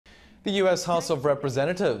The U.S. House of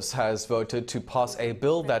Representatives has voted to pass a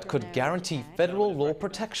bill that could guarantee federal law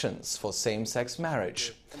protections for same-sex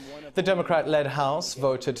marriage. The Democrat-led House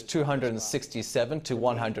voted 267 to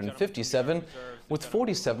 157, with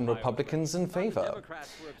 47 Republicans in favor.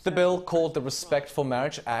 The bill, called the Respect for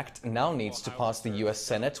Marriage Act, now needs to pass the U.S.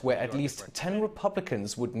 Senate, where at least 10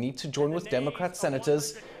 Republicans would need to join with Democrat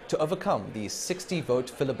senators to overcome the 60-vote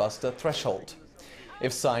filibuster threshold.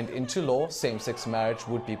 If signed into law, same-sex marriage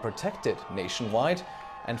would be protected nationwide,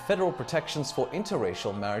 and federal protections for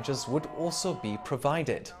interracial marriages would also be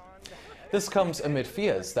provided. This comes amid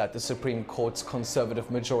fears that the Supreme Court's conservative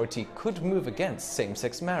majority could move against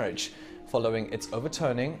same-sex marriage, following its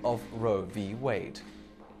overturning of Roe v. Wade.